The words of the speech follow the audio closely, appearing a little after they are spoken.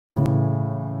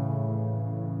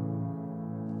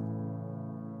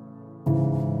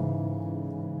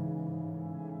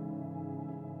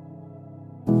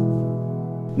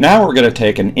Now we're going to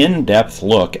take an in-depth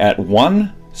look at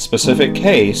one specific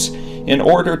case in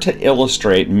order to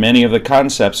illustrate many of the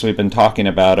concepts we've been talking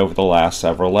about over the last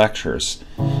several lectures.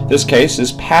 This case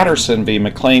is Patterson v.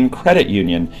 McLean Credit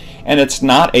Union, and it's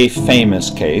not a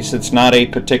famous case, it's not a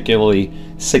particularly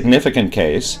significant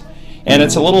case, and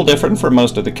it's a little different from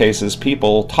most of the cases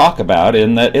people talk about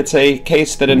in that it's a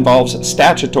case that involves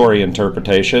statutory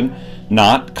interpretation,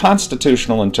 not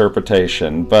constitutional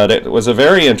interpretation. But it was a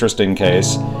very interesting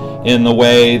case in the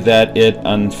way that it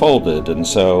unfolded, and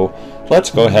so let's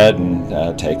go ahead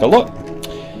and take a look.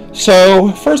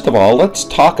 So first of all, let's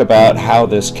talk about how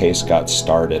this case got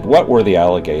started. What were the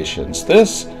allegations?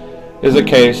 This is a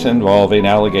case involving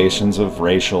allegations of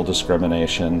racial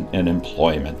discrimination in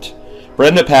employment.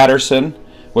 Brenda Patterson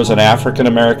was an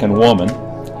African-American woman,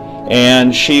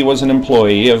 and she was an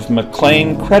employee of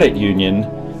McLean Credit Union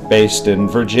based in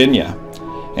Virginia.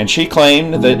 And she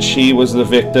claimed that she was the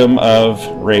victim of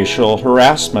racial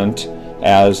harassment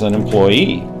as an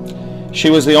employee. She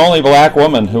was the only black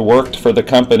woman who worked for the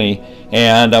company,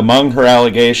 and among her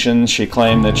allegations, she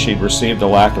claimed that she'd received a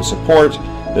lack of support,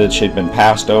 that she'd been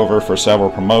passed over for several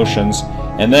promotions,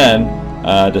 and then,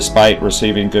 despite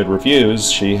receiving good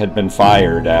reviews, she had been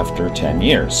fired after 10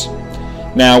 years.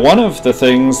 Now, one of the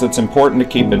things that's important to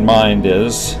keep in mind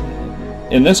is,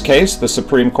 in this case, the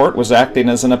Supreme Court was acting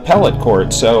as an appellate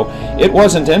court, so it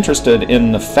wasn't interested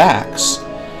in the facts.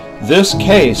 This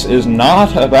case is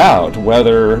not about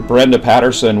whether Brenda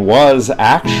Patterson was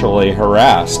actually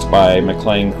harassed by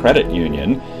McLean Credit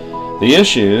Union. The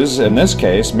issues in this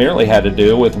case merely had to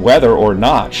do with whether or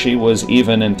not she was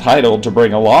even entitled to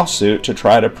bring a lawsuit to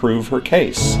try to prove her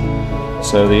case.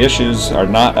 So the issues are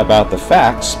not about the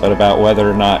facts, but about whether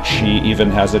or not she even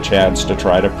has a chance to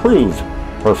try to prove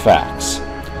her facts.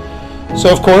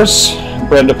 So of course,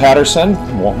 Brenda Patterson,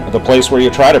 the place where you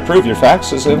try to prove your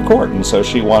facts is in court, and so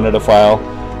she wanted to file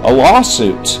a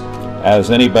lawsuit,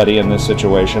 as anybody in this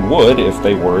situation would if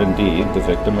they were indeed the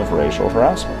victim of racial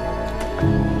harassment.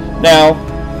 Now,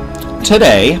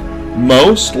 today,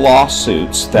 most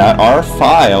lawsuits that are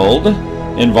filed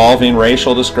involving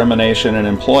racial discrimination in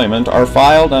employment are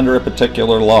filed under a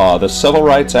particular law, the Civil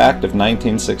Rights Act of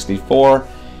 1964,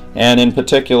 and in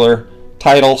particular,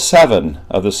 Title VII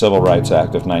of the Civil Rights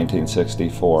Act of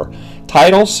 1964.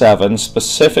 Title VII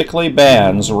specifically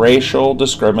bans racial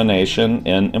discrimination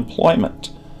in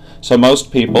employment. So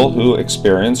most people who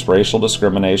experience racial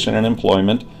discrimination in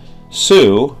employment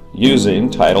sue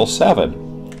using Title VII.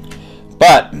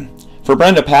 But for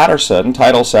Brenda Patterson,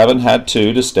 Title VII had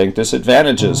two distinct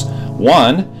disadvantages.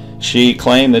 One, she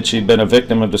claimed that she'd been a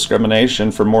victim of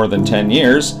discrimination for more than 10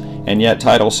 years, and yet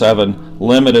Title VII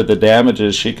limited the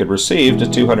damages she could receive to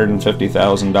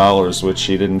 $250,000, which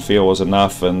she didn't feel was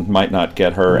enough and might not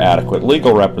get her adequate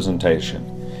legal representation.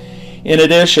 In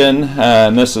addition,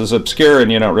 and this is obscure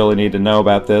and you don't really need to know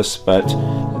about this, but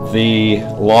the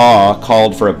law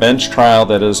called for a bench trial,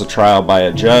 that is a trial by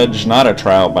a judge, not a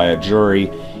trial by a jury,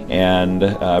 and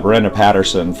Brenda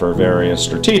Patterson, for various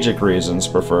strategic reasons,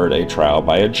 preferred a trial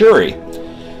by a jury.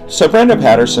 So Brenda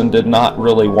Patterson did not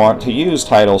really want to use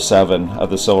Title VII of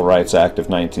the Civil Rights Act of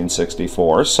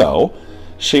 1964, so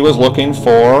she was looking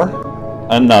for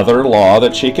another law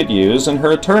that she could use, and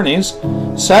her attorneys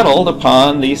settled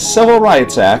upon the Civil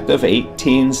Rights Act of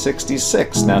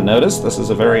 1866. Now notice, this is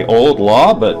a very old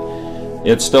law, but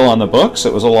it's still on the books.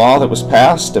 It was a law that was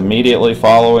passed immediately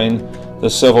following the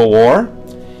Civil War,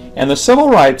 and the Civil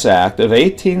Rights Act of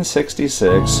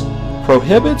 1866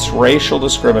 prohibits racial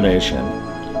discrimination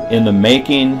in the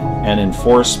making and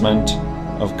enforcement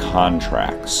of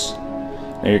contracts.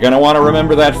 Now you're going to want to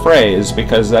remember that phrase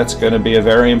because that's going to be a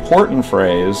very important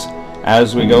phrase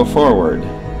as we go forward.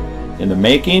 In the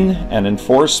making and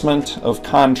enforcement of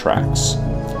contracts.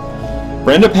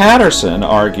 Brenda Patterson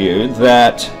argued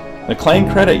that McLean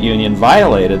Credit Union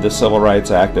violated the Civil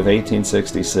Rights Act of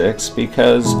 1866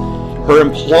 because her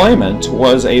employment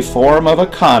was a form of a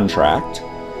contract,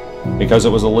 because it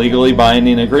was a legally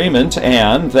binding agreement,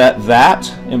 and that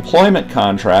employment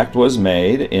contract was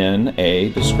made in a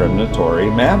discriminatory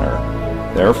manner,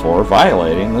 therefore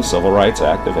violating the Civil Rights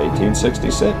Act of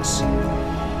 1866.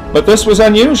 But this was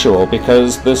unusual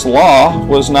because this law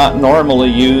was not normally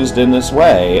used in this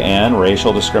way, and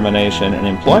racial discrimination in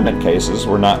employment cases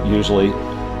were not usually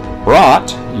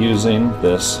brought using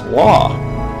this law.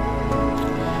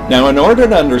 Now, in order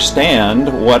to understand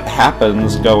what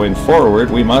happens going forward,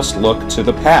 we must look to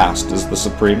the past, as the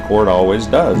Supreme Court always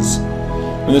does.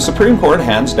 When the Supreme Court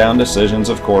hands down decisions,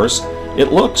 of course,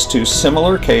 it looks to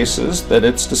similar cases that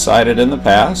it's decided in the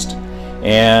past,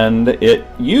 and it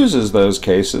uses those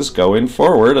cases going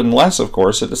forward, unless, of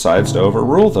course, it decides to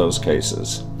overrule those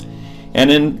cases.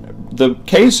 And in the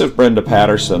case of Brenda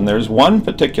Patterson, there's one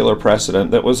particular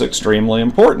precedent that was extremely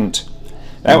important.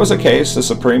 That was a case the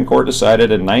Supreme Court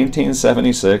decided in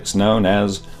 1976 known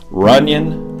as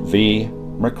Runyon v.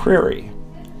 McCreary.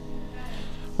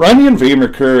 Runyon v.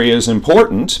 McCreary is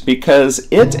important because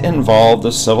it involved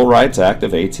the Civil Rights Act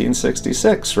of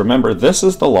 1866. Remember, this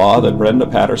is the law that Brenda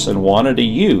Patterson wanted to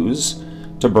use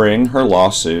to bring her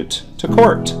lawsuit to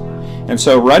court. And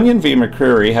so Runyon v.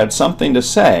 McCreary had something to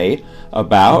say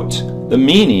about the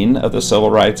meaning of the Civil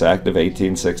Rights Act of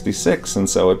 1866, and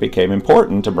so it became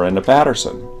important to Brenda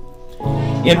Patterson.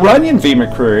 In Runyon v.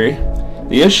 McCreary,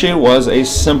 the issue was a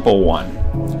simple one.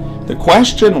 The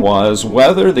question was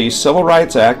whether the Civil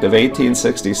Rights Act of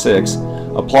 1866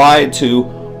 applied to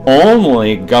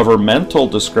only governmental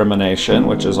discrimination,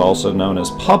 which is also known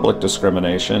as public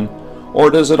discrimination, or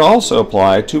does it also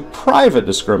apply to private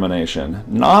discrimination,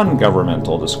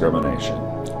 non-governmental discrimination?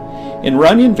 In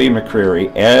Runyon v.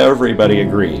 McCreary, everybody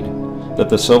agreed that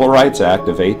the Civil Rights Act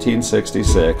of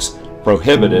 1866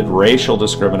 prohibited racial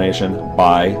discrimination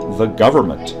by the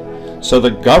government. So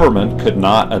the government could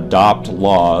not adopt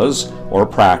laws or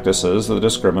practices that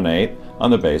discriminate on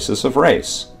the basis of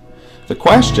race. The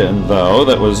question, though,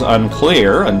 that was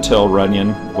unclear until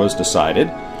Runyon was decided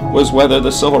was whether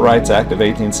the Civil Rights Act of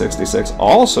 1866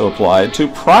 also applied to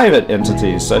private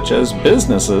entities such as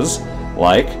businesses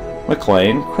like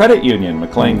McLean Credit Union.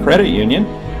 McLean Credit Union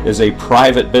is a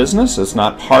private business. It's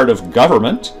not part of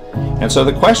government. And so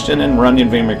the question in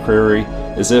Runyon v.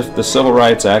 McCreary is if the Civil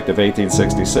Rights Act of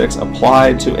 1866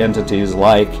 applied to entities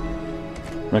like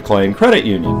McLean Credit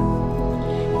Union.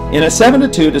 In a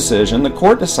 7-2 decision, the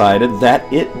court decided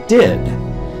that it did,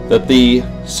 that the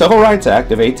Civil Rights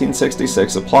Act of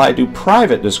 1866 applied to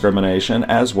private discrimination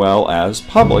as well as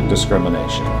public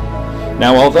discrimination.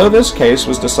 Now, although this case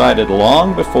was decided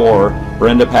long before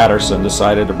Brenda Patterson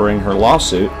decided to bring her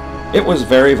lawsuit, it was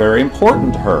very, very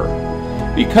important to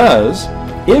her. Because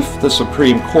if the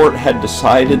Supreme Court had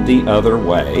decided the other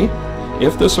way,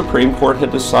 if the Supreme Court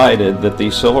had decided that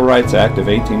the Civil Rights Act of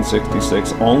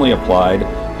 1866 only applied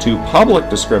to public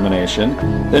discrimination,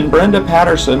 then Brenda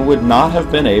Patterson would not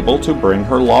have been able to bring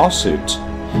her lawsuit.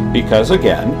 Because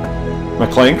again,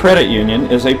 McLean Credit Union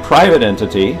is a private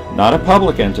entity, not a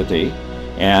public entity,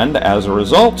 and as a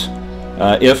result,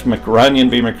 if Runyon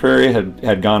v. McCreary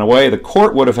had gone away, the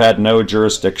court would have had no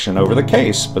jurisdiction over the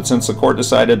case. But since the court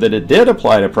decided that it did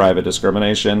apply to private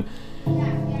discrimination,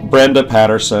 Brenda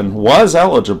Patterson was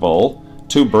eligible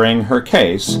to bring her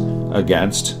case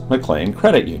against McLean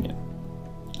Credit Union.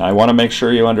 I want to make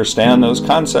sure you understand those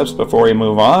concepts before you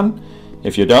move on.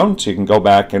 If you don't, you can go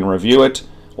back and review it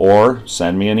or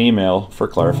send me an email for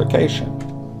clarification.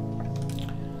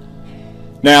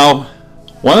 Now,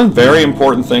 one very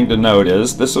important thing to note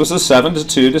is this was a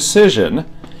 7-2 decision,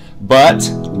 but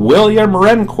William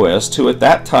Rehnquist, who at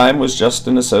that time was just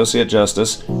an associate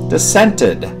justice,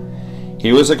 dissented.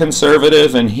 He was a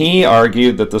conservative and he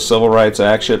argued that the Civil Rights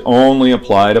Act should only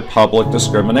apply to public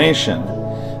discrimination.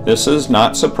 This is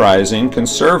not surprising.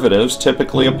 Conservatives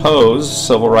typically oppose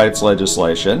civil rights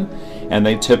legislation and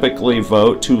they typically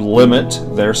vote to limit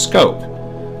their scope.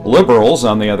 Liberals,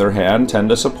 on the other hand, tend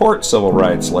to support civil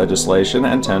rights legislation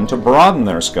and tend to broaden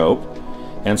their scope.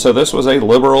 And so this was a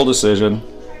liberal decision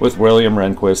with William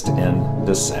Rehnquist in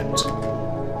dissent.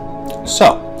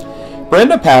 So,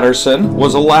 Brenda Patterson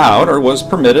was allowed or was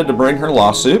permitted to bring her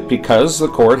lawsuit because the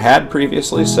court had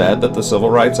previously said that the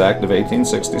Civil Rights Act of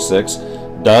 1866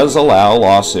 does allow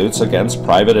lawsuits against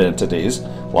private entities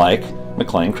like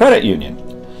McLean Credit Union.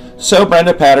 So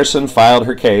Brenda Patterson filed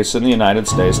her case in the United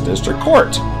States District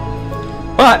Court.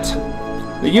 But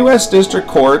the U.S. District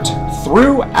Court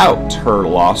threw out her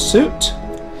lawsuit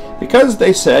because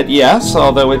they said, yes,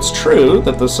 although it's true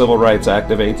that the Civil Rights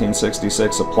Act of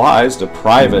 1866 applies to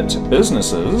private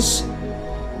businesses,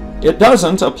 it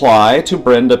doesn't apply to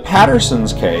Brenda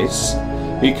Patterson's case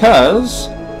because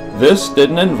this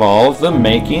didn't involve the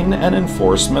making and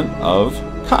enforcement of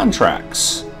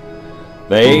contracts.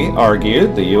 They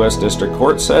argued, the U.S. District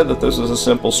Court said that this was a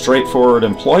simple, straightforward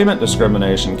employment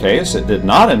discrimination case. It did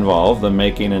not involve the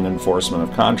making and enforcement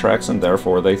of contracts, and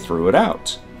therefore they threw it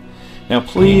out. Now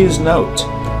please note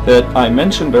that I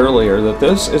mentioned earlier that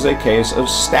this is a case of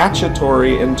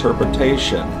statutory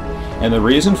interpretation. And the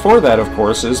reason for that, of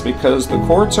course, is because the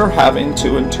courts are having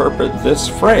to interpret this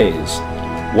phrase.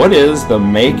 What is the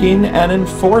making and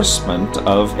enforcement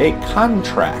of a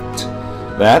contract?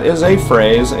 That is a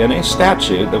phrase in a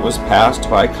statute that was passed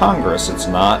by Congress. It's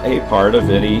not a part of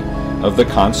any of the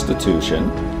Constitution.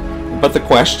 But the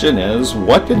question is,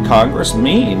 what did Congress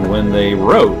mean when they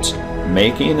wrote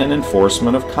making and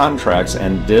enforcement of contracts,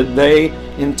 and did they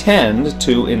intend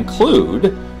to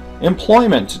include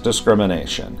employment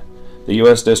discrimination? The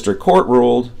U.S. District Court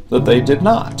ruled that they did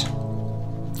not.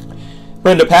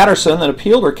 Brenda Patterson then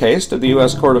appealed her case to the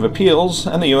U.S. Court of Appeals,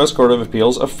 and the U.S. Court of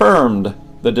Appeals affirmed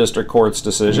the District Court's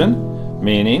decision,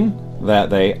 meaning that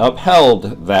they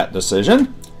upheld that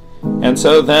decision. And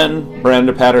so then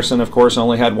Brenda Patterson, of course,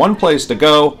 only had one place to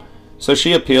go, so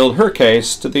she appealed her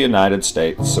case to the United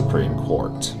States Supreme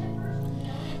Court.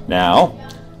 Now,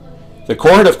 the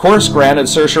court, of course, granted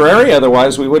certiorari,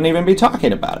 otherwise we wouldn't even be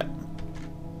talking about it.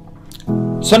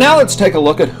 So now let's take a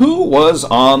look at who was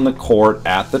on the court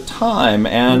at the time.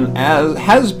 And as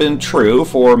has been true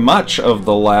for much of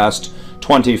the last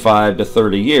 25 to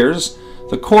 30 years,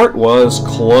 the court was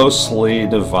closely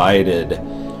divided.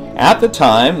 At the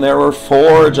time, there were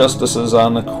 4 justices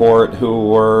on the court who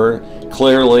were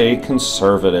clearly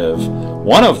conservative.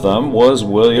 One of them was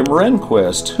William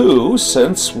Rehnquist, who,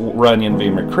 since Runyon v.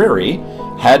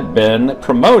 McCreary, had been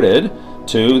promoted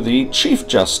to the Chief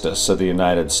Justice of the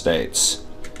United States.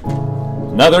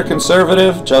 Another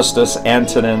conservative, Justice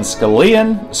Antonin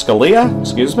Scalia,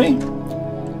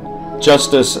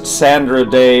 Justice Sandra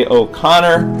Day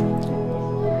O'Connor,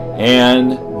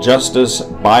 and Justice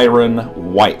Byron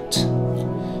White.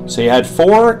 So you had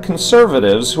 4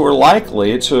 conservatives who were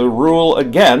likely to rule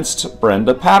against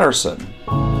Brenda Patterson.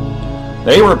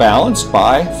 They were balanced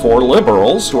by 4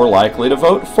 liberals who were likely to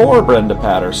vote for Brenda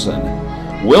Patterson.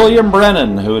 William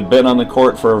Brennan, who had been on the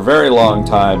court for a very long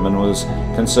time and was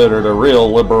considered a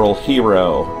real liberal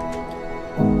hero.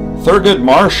 Thurgood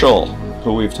Marshall,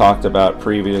 who we've talked about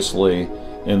previously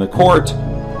in the court.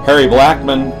 Harry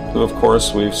Blackmun, who of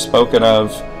course we've spoken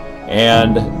of,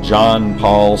 and John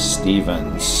Paul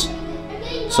Stevens.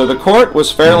 So the court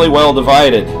was fairly well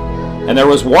divided. And there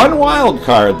was one wild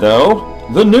card, though,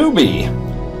 the newbie.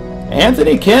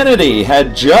 Anthony Kennedy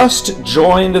had just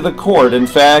joined the court. In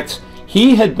fact,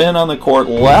 he had been on the court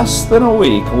less than a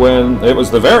week when, it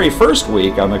was the very first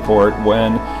week on the court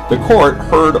when the court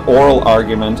heard oral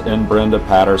argument in Brenda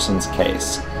Patterson's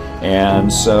case.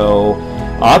 And so,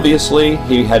 obviously,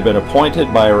 he had been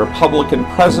appointed by a Republican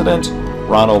president,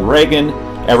 Ronald Reagan.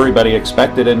 Everybody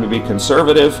expected him to be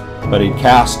conservative, but he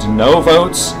cast no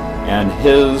votes, and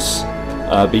his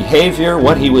behavior,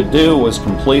 what he would do, was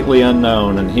completely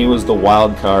unknown, and he was the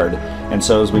wild card. And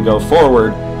so as we go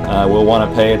forward, we'll want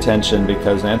to pay attention,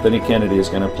 because Anthony Kennedy is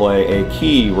going to play a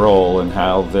key role in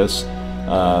how this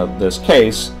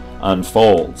case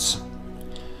unfolds.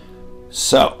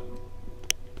 So,